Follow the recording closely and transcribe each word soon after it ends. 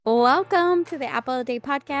Welcome to the Apple a Day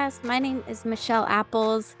podcast. My name is Michelle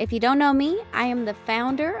Apples. If you don't know me, I am the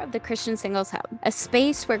founder of the Christian Singles Hub, a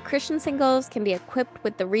space where Christian singles can be equipped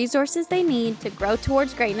with the resources they need to grow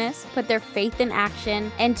towards greatness, put their faith in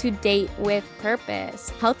action, and to date with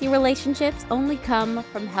purpose. Healthy relationships only come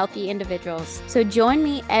from healthy individuals. So join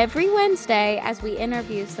me every Wednesday as we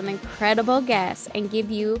interview some incredible guests and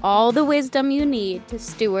give you all the wisdom you need to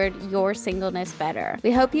steward your singleness better.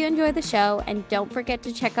 We hope you enjoy the show, and don't forget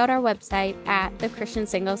to check out our website at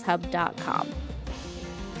thechristiansingleshub.com.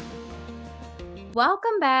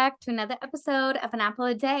 Welcome back to another episode of An Apple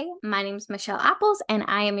a Day. My name is Michelle Apples, and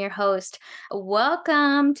I am your host.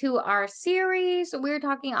 Welcome to our series. We're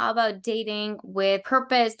talking all about dating with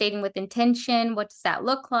purpose, dating with intention. What does that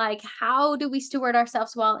look like? How do we steward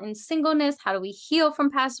ourselves well in singleness? How do we heal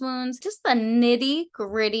from past wounds? Just the nitty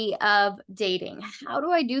gritty of dating. How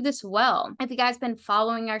do I do this well? If you guys been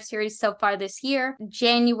following our series so far this year,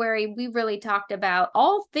 January, we really talked about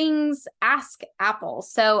all things Ask Apple.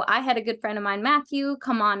 So I had a good friend of mine, Matthew,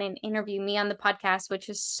 come on and interview me on the podcast, which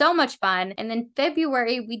was so much fun. And then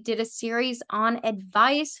February, we did a series on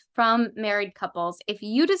advice from married couples. If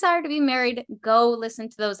you desire to be married, go listen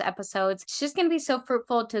to those episodes. It's just going to be so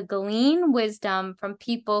fruitful to glean wisdom from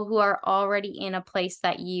people who are already in a place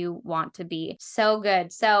that you want to be. So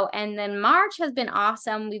good. And then March has been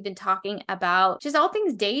awesome. We've been talking about just all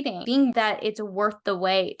things dating, being that it's worth the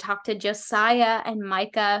wait. Talk to Josiah and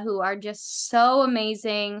Micah, who are just so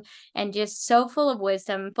amazing and just so full of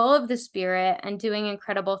wisdom, full of the Spirit, and doing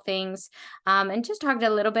incredible things. And just talked a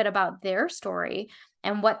little bit about their story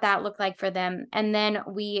and what that looked like for them. And then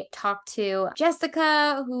we talked to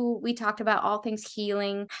Jessica, who we talked about all things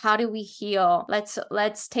healing. How do we heal?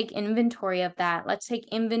 Let's take inventory of that. Let's take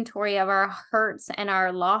inventory of our hurts and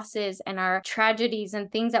our losses and our tragedies and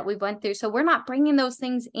things that we went through, so we're not bringing those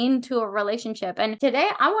things into a relationship. And today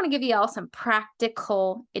I want to give you all some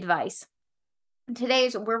practical advice.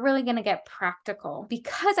 We're really going to get practical,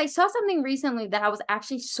 because I saw something recently that I was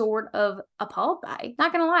actually sort of appalled by.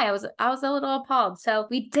 Not going to lie, I was a little appalled. So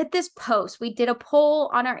we did this post. We did a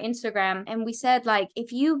poll on our Instagram, and we said, like,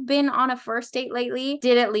 if you've been on a first date lately,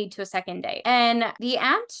 did it lead to a second date? And the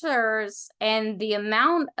answers and the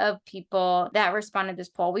amount of people that responded to this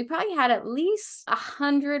poll, we probably had at least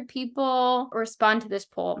 100 people respond to this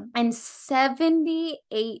poll, and 78%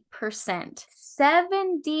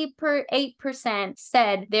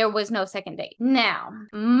 said there was no second date. Now,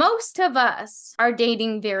 most of us are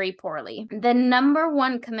dating very poorly. The number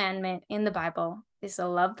one commandment in the Bible is to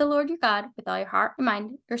love the Lord your God with all your heart, your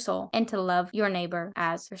mind, your soul, and to love your neighbor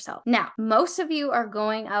as yourself. Now, most of you are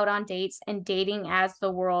going out on dates and dating as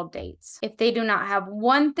the world dates. If they do not have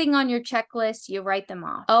one thing on your checklist, you write them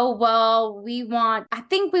off. Oh, well, I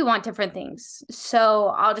think we want different things, so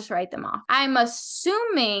I'll just write them off. I'm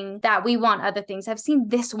assuming that we want other things. I've seen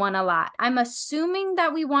this one a lot. I'm assuming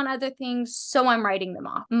that we want other things, so I'm writing them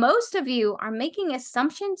off. Most of you are making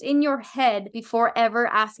assumptions in your head before ever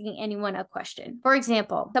asking anyone a question. For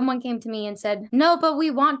example, someone came to me and said, no, but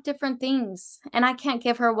we want different things, and I can't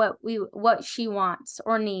give her what she wants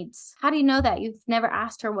or needs. How do you know that? You've never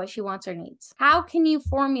asked her what she wants or needs. How can you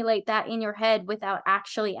formulate that in your head without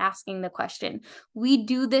actually asking the question? We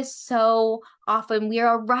do this so often. We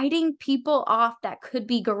are writing people off that could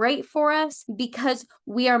be great for us because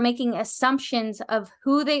we are making assumptions of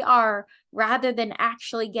who they are rather than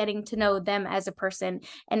actually getting to know them as a person.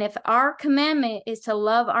 And if our commandment is to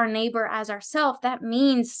love our neighbor as ourselves, that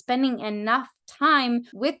means spending enough time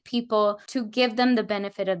with people to give them the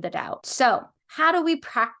benefit of the doubt. So how do we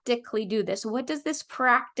practically do this? What does this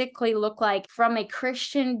practically look like from a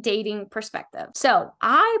Christian dating perspective? So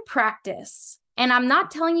I practice, and I'm not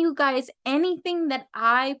telling you guys anything that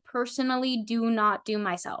I personally do not do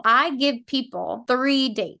myself. I give people 3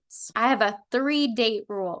 dates. I have a 3-date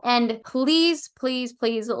rule. And please, please,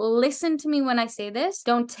 please listen to me when I say this.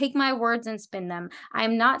 Don't take my words and spin them.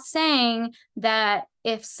 I'm not saying that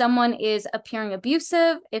if someone is appearing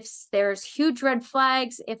abusive, if there's huge red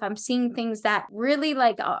flags, if I'm seeing things that really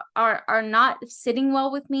are not sitting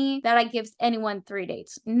well with me, that I give anyone 3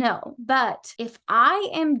 dates. No. But if I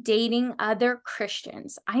am dating other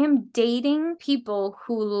Christians, I am dating people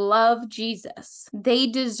who love Jesus, they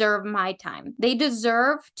deserve my time. They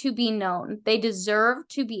deserve to be known. They deserve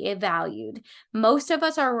to be valued. Most of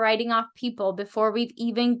us are writing off people before we've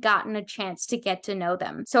even gotten a chance to get to know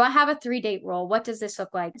them. So I have a 3-date rule. What does this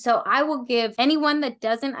look like? So I will give anyone that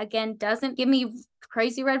doesn't give me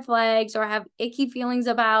crazy red flags or have icky feelings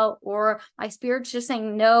about, or my spirit's just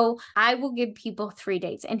saying no, I will give people 3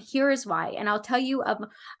 dates. And here is why. And I'll tell you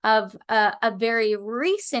of a very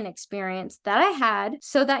recent experience that I had,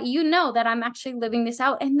 so that you know that I'm actually living this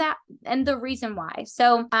out, and the reason why.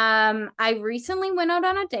 So I recently went out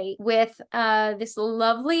on a date with this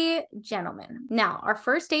lovely gentleman. Now, our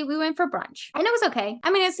first date, we went for brunch, and it was okay.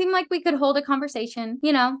 I mean, it seemed like we could hold a conversation,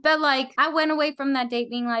 but like I went away from that date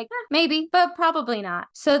being like, maybe, but probably not.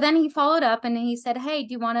 So then he followed up and he said, hey,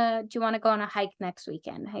 do you want to go on a hike next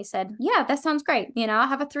weekend? I said, yeah, that sounds great. I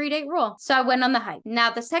have a 3-date rule. So I went on the hike.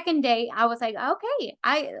 Now, the second date, I was like, okay,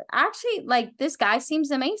 I actually like this guy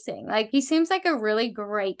seems amazing. Like, he seems like a really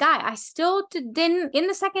great guy. I still didn't, in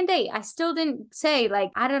the second date, I still didn't say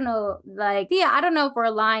like, I don't know, like, yeah, I don't know if we're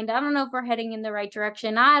aligned. I don't know if we're heading in the right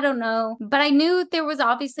direction. I don't know. But I knew there was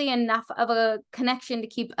obviously enough of a connection to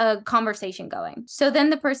keep a conversation going. So then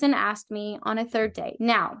the person asked me on a third date.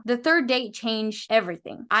 Now, the third date changed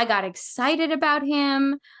everything. I got excited about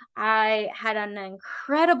him. I had an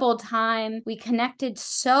incredible time. We connected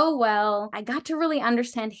so well. I got to really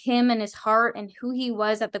understand him and his heart and who he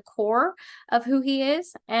was at the core of who he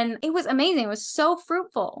is. And it was amazing. It was so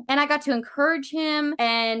fruitful. And I got to encourage him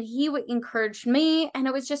and he encouraged me. And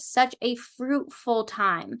it was just such a fruitful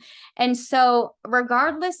time. And so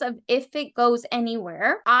regardless of if it goes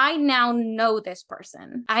anywhere, I now know this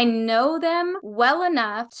person. I know them well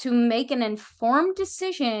enough to make an informed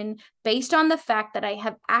decision based on the fact that I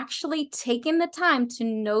have actually taken the time to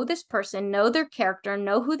know this person, know their character,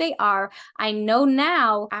 know who they are. I know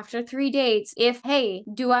now after 3 dates if, hey,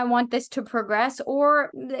 do I want this to progress, or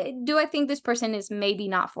do I think this person is maybe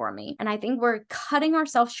not for me? And I think we're cutting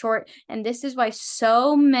ourselves short. And this is why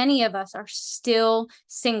so many of us are still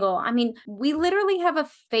single. I mean, we literally have a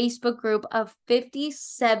Facebook group of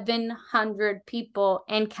 5,700 people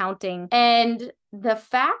and counting. And the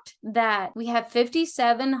fact that we have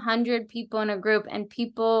 5,700 people in a group and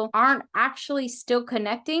people aren't actually still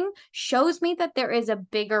connecting shows me that there is a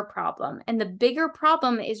bigger problem. And the bigger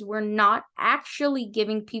problem is we're not actually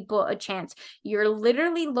giving people a chance. You're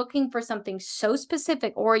literally looking for something so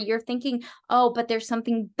specific, or you're thinking, oh, but there's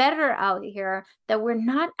something better out here, that we're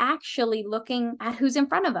not actually looking at who's in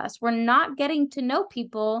front of us. We're not getting to know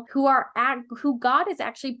people who God is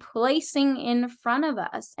actually placing in front of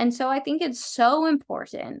us. And so I think it's so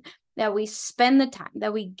important that we spend the time,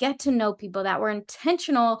 that we get to know people, that we're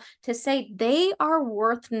intentional to say they are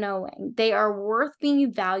worth knowing, they are worth being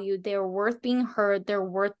valued, they are worth being heard, they're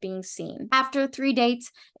worth being seen. After 3 dates,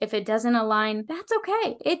 if it doesn't align, that's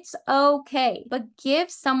okay. It's okay. But give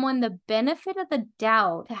someone the benefit of the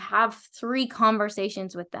doubt to have 3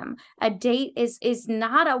 conversations with them. A date is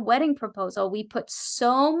not a wedding proposal. We put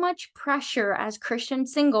so much pressure as Christian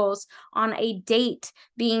singles on a date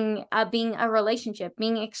being a relationship,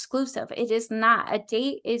 being exclusive. It is not. A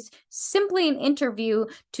date is simply an interview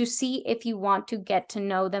to see if you want to get to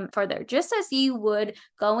know them further, just as you would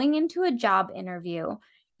going into a job interview.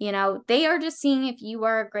 They are just seeing if you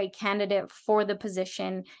are a great candidate for the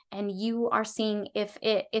position, and you are seeing if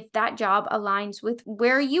that job aligns with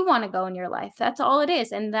where you want to go in your life. That's all it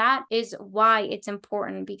is. And that is why it's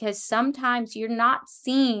important, because sometimes you're not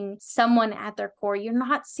seeing someone at their core. You're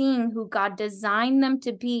not seeing who God designed them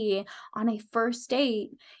to be on a first date.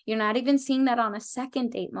 You're not even seeing that on a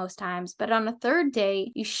second date most times. But on a third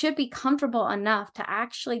date, you should be comfortable enough to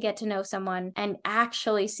actually get to know someone and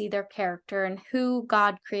actually see their character and who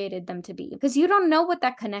God created them to be, because you don't know what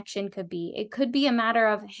that connection could be. It could be a matter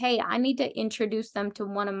of, hey, I need to introduce them to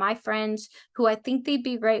one of my friends who I think they'd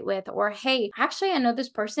be great with, or hey, actually I know this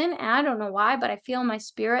person and I don't know why, but I feel in my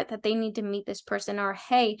spirit that they need to meet this person, or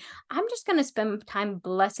hey, I'm just going to spend time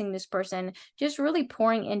blessing this person, just really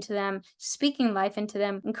pouring into them, speaking life into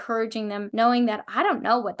them, encouraging them, knowing that I don't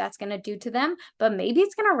know what that's going to do to them, but maybe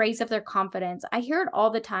it's going to raise up their confidence. I hear it all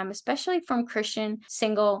the time, especially from Christian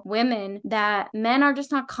single women, that men are just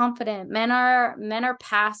not confident. Men are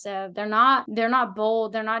passive. They're not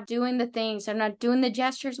bold. They're not doing the things. They're not doing the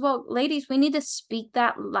gestures. Well, ladies, we need to speak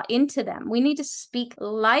that into them. We need to speak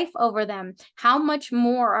life over them. How much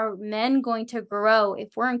more are men going to grow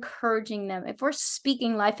if we're encouraging them, if we're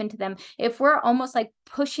speaking life into them, if we're almost like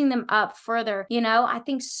pushing them up further? I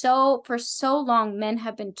think for so long, men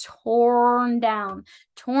have been torn down,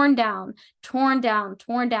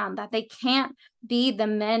 that they can't be the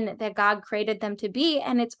men that God created them to be.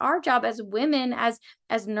 And it's our job as women, as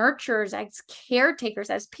as nurturers, as caretakers,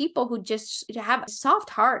 as people who just have soft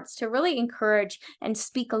hearts to really encourage and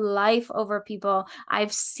speak life over people.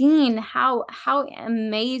 I've seen how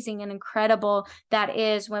amazing and incredible that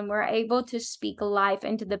is when we're able to speak life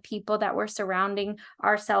into the people that we're surrounding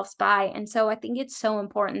ourselves by. And so I think it's so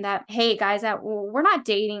important that, hey guys, that we're not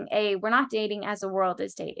dating as the world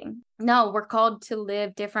is dating. No, we're called to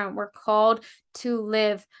live different. We're called to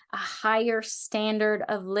live a higher standard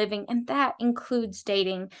of living, and that includes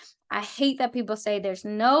dating. I hate that people say there's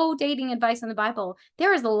no dating advice in the Bible.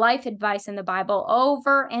 There is life advice in the Bible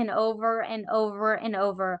over and over and over and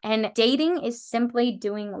over. And dating is simply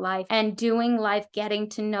doing life, and doing life, getting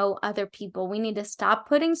to know other people. We need to stop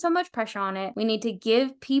putting so much pressure on it. We need to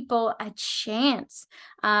give people a chance.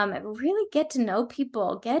 Really get to know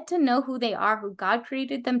people, get to know who they are, who God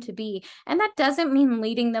created them to be. And that doesn't mean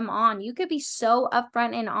leading them on. You could be so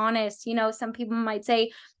upfront and honest. You know, some people might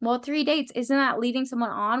say, well, 3 dates, isn't that leading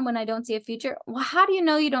someone on when I don't see a future? Well, how do you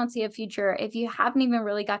know you don't see a future if you haven't even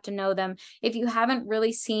really got to know them, if you haven't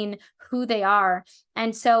really seen who they are?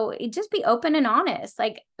 And so just be open and honest.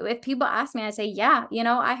 Like if people ask me, I say, yeah, you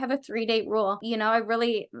know, I have a 3-date rule. You know, I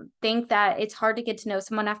really think that it's hard to get to know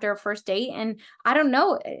someone after a first date. And I don't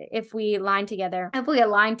know if we align together,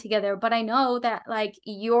 but I know that like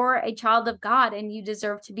you're a child of God and you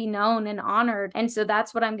deserve to be known and honored. And so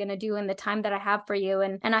that's what I'm going to do in the time that I have for you.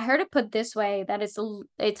 And I heard it put this way, that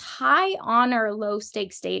it's high honor, low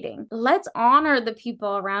stakes dating. Let's honor the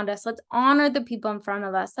people around us. Let's honor the people in front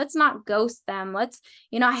of us. Let's not ghost them.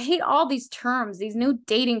 You know, I hate all these terms, these new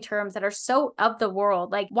dating terms that are so of the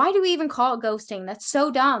world. Like, why do we even call it ghosting? That's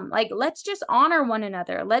so dumb. Like, let's just honor one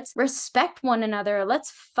another. Let's respect one another.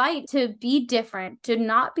 Let's fight to be different, to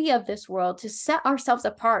not be of this world, to set ourselves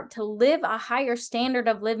apart, to live a higher standard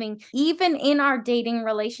of living, even in our dating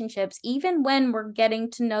relationships, even when we're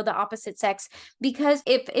getting to know the opposite sex. Because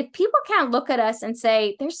if people can't look at us and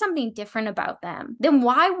say there's something different about them, then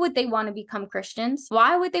why would they want to become Christians?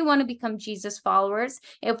 Why would they want to become Jesus followers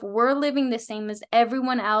if we're living the same as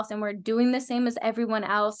everyone else and we're doing the same as everyone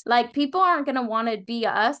else? Like, people aren't going to want to be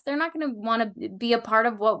us. They're not going to want to be a part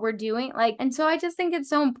of what we're doing. Like, and so I just think it's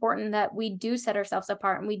so important that we do set ourselves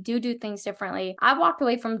apart and we do things differently. I walked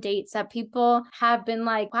away from dates that people have been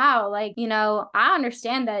like, wow, like, you know, I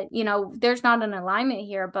understand that, you know, there's not an alignment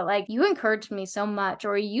here, but like, you encouraged me so much,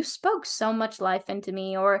 or you spoke so much life into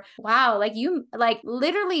me, or wow, like you, like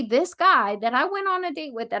literally this guy that I went on a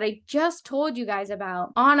date with that I just told you guys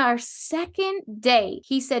about, on our second date,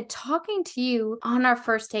 he said, talking to you on our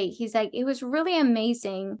first date, he's like, it was really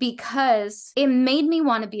amazing because it made me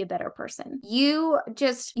want to be a better person. You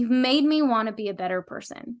made me want to be a better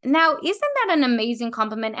person. Now, isn't that an amazing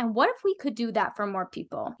compliment? And what if we could do that for more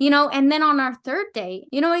people? You know, and then on our third date,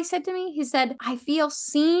 you know what he said to me? He said, I feel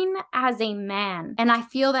seen as a man, and I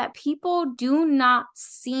feel that people do not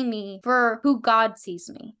see me for who God sees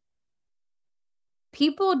me.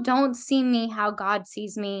 People don't see me how God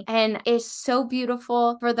sees me. And it's so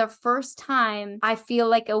beautiful. For the first time, I feel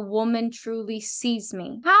like a woman truly sees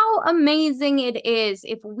me. How amazing it is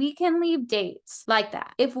if we can leave dates like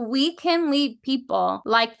that. If we can leave people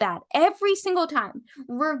like that every single time,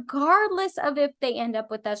 regardless of if they end up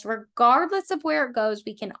with us, regardless of where it goes,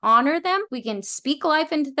 we can honor them. We can speak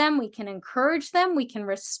life into them. We can encourage them. We can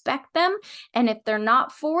respect them. And if they're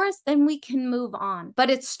not for us, then we can move on. But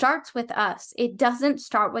it starts with us. It doesn't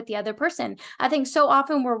start with the other person. I think so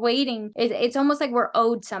often we're waiting. It's almost like we're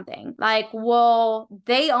owed something. Like, well,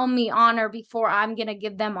 they owe me honor before I'm going to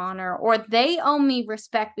give them honor, or they owe me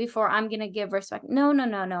respect before I'm going to give respect. No.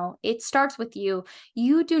 It starts with you.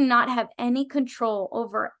 You do not have any control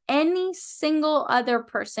over any single other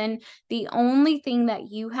person. The only thing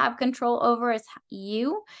that you have control over is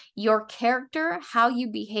you, your character, how you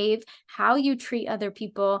behave, how you treat other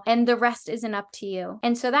people, and the rest isn't up to you.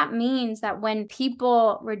 And so that means that when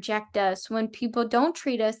people reject us, when people don't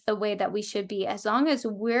treat us the way that we should be, as long as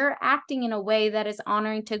we're acting in a way that is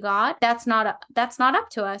honoring to God, that's not up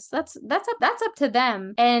to us. That's up to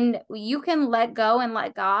them. And you can let go and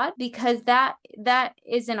let God, because that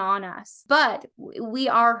isn't on us. But we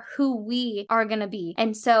are who we are going to be.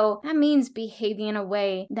 And so that means behaving in a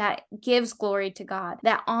way that gives glory to God,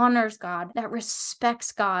 that honors God, that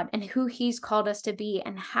respects God and who he's called us to be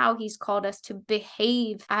and how he's called us to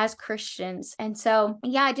behave as Christians. And so,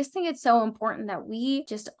 yeah, I just think it's so important that we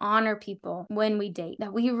just honor people when we date,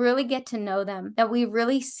 that we really get to know them, that we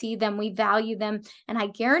really see them, we value them. And I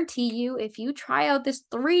guarantee you, if you try out this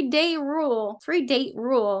 3-date rule,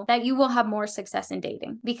 that you will have more success in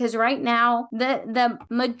dating. Because right now,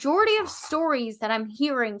 the majority of stories that I'm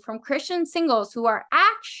hearing from Christian singles who are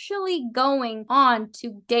actually going on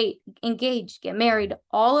to date, engage, get married,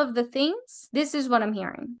 all of the things, this is what I'm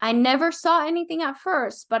hearing. I never saw anything at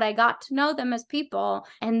first, but I got to know them as people.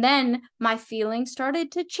 And then my feelings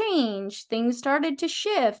started to change. Things started to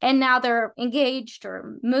shift. And now they're engaged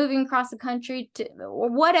or moving across the country to, or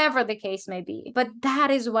whatever the case may be. But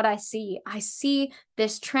that is what I see. I see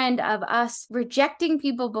this trend of us rejecting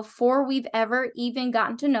people before we've ever even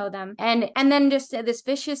gotten to know them. And then just this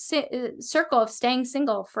vicious circle of staying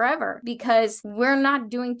single forever because we're not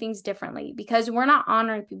doing things differently, because we're not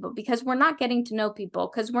honoring people, because we're not getting to know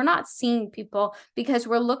people, because we're not seeing people, because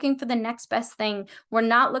we're looking for the next best thing. We're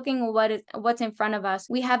not looking at what's in front of us.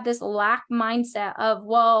 We have this lack mindset of,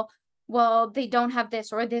 well, they don't have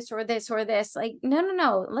this or this or this or this. Like,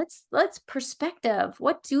 no. Let's perspective.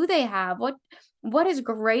 What do they have? What is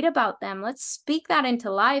great about them? Let's speak that into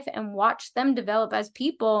life and watch them develop as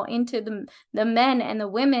people into the men and the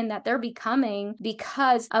women that they're becoming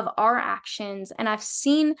because of our actions. And I've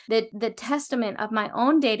seen the testament of my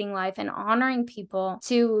own dating life and honoring people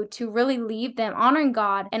to really leave them, honoring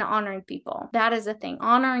God and honoring people. That is the thing.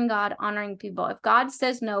 Honoring God, honoring people. If God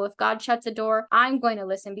says no, if God shuts a door, I'm going to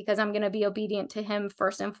listen because I'm going to be obedient to him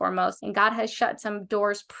first and foremost. And God has shut some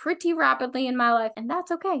doors pretty rapidly in my life, and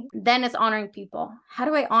that's okay. Then it's honoring people. How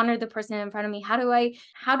do I honor the person in front of me? How do I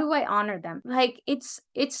honor them? Like, it's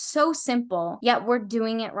so simple, yet we're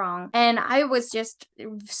doing it wrong. And I was just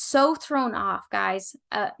so thrown off, guys,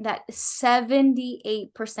 that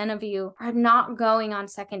 78% of you are not going on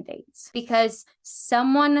second dates because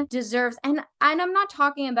someone deserves, and I'm not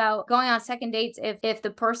talking about going on second dates if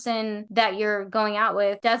the person that you're going out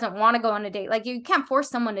with doesn't want to go on a date. Like, you can't force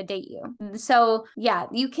someone to date you. So yeah,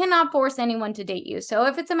 you cannot force anyone to date you. So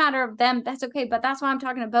if it's a matter of them, that's okay. But that's why I'm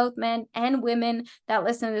talking to both men and women that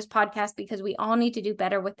listen to this podcast, because we all need to do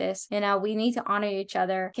better with this. You know, we need to honor each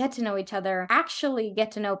other, get to know each other, actually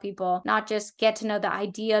get to know people, not just get to know the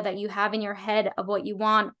idea that you have in your head of what you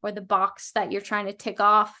want or the box that you're trying to tick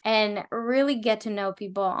off, and really get to know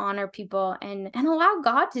people, honor people, and allow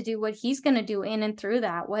God to do what he's going to do in and through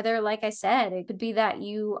that. Whether, like I said, it could be that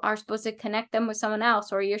you are supposed to connect them with someone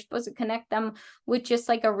else, or you're supposed to connect them with just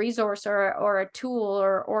like a resource or a tool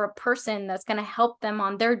or a person that's going to help them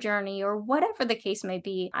on their journey, or whatever the case may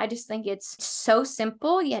be. I just think it's so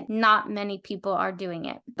simple, yet not many people are doing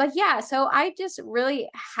it. But yeah, so I just really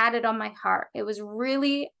had it on my heart. It was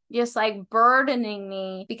really just like burdening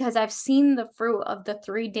me because I've seen the fruit of the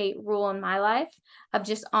 3-date rule in my life of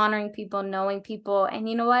just honoring people, knowing people. And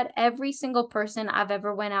you know what? Every single person I've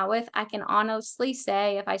ever went out with, I can honestly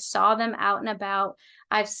say if I saw them out and about,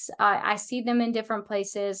 I see them in different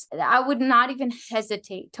places, I would not even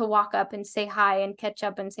hesitate to walk up and say hi and catch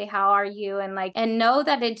up and say, how are you? And know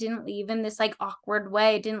that it didn't leave in this like awkward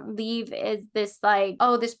way. It didn't leave as this like,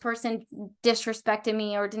 oh, this person disrespected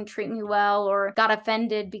me or didn't treat me well or got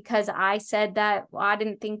offended because I said that, well, I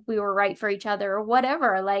didn't think we were right for each other or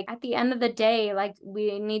whatever. Like, at the end of the day, like,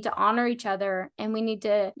 we need to honor each other, and we need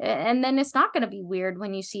to, and then it's not going to be weird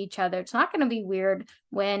when you see each other. It's not going to be weird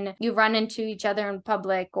when you run into each other in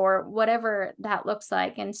public or whatever that looks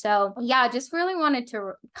like. And so, yeah, just really wanted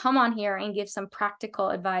to come on here and give some practical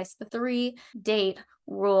advice, the 3-date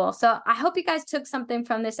rule. So I hope you guys took something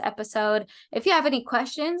from this episode. If you have any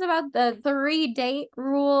questions about the 3-date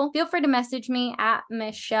rule, feel free to message me at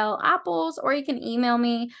Michelle Apples, or you can email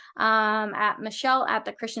me at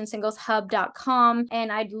michelle@thechristiansingleshub.com.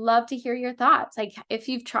 And I'd love to hear your thoughts. Like, if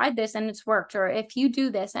you've tried this and it's worked, or if you do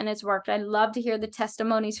this and it's worked, I'd love to hear the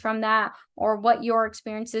testimonies from that, or what your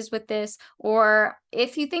experience is with this, or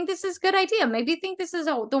if you think this is a good idea. Maybe you think this is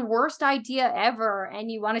the worst idea ever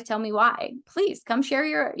and you want to tell me why. Please come share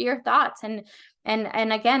your thoughts. And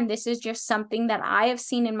again, this is just something that I have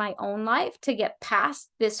seen in my own life to get past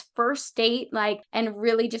this first date, like, and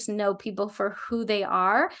really just know people for who they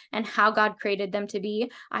are and how God created them to be.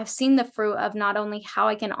 I've seen the fruit of not only how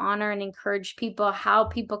I can honor and encourage people, how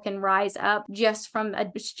people can rise up just from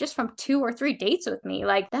 2 or 3 dates with me.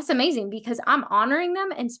 Like, that's amazing because I'm honoring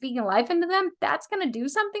them and speaking life into them. That's going to do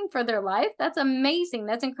something for their life. That's amazing.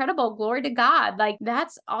 That's incredible. Glory to God. Like,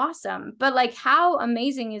 that's awesome. But like, how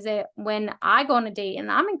amazing is it when I go on a date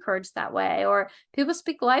and I'm encouraged that way, or people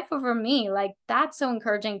speak life over me? Like, that's so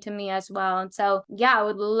encouraging to me as well. And so, yeah, I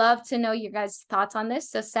would love to know your guys' thoughts on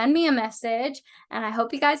this. So send me a message, and I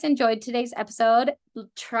hope you guys enjoyed today's episode.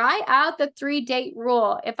 Try out the 3-date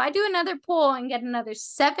rule. If I do another poll and get another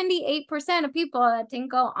 78% of people that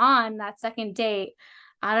didn't go on that second date,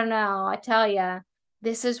 I don't know. I tell you,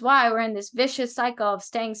 This is why we're in this vicious cycle of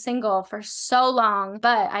staying single for so long.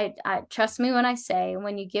 But I trust me when I say,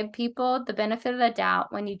 when you give people the benefit of the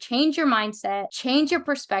doubt, when you change your mindset, change your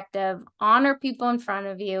perspective, honor people in front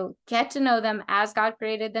of you, get to know them as God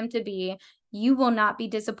created them to be, you will not be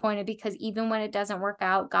disappointed, because even when it doesn't work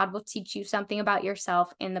out, God will teach you something about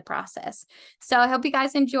yourself in the process. So I hope you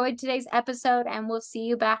guys enjoyed today's episode, and we'll see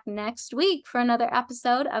you back next week for another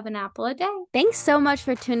episode of An Apple a Day. Thanks so much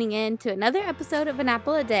for tuning in to another episode of An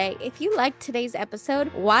Apple a Day. If you liked today's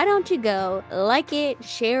episode, why don't you go like it,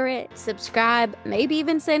 share it, subscribe, maybe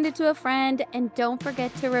even send it to a friend, and don't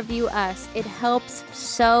forget to review us. It helps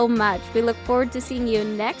so much. We look forward to seeing you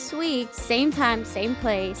next week, same time, same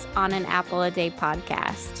place, on An Apple a Day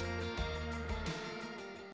podcast.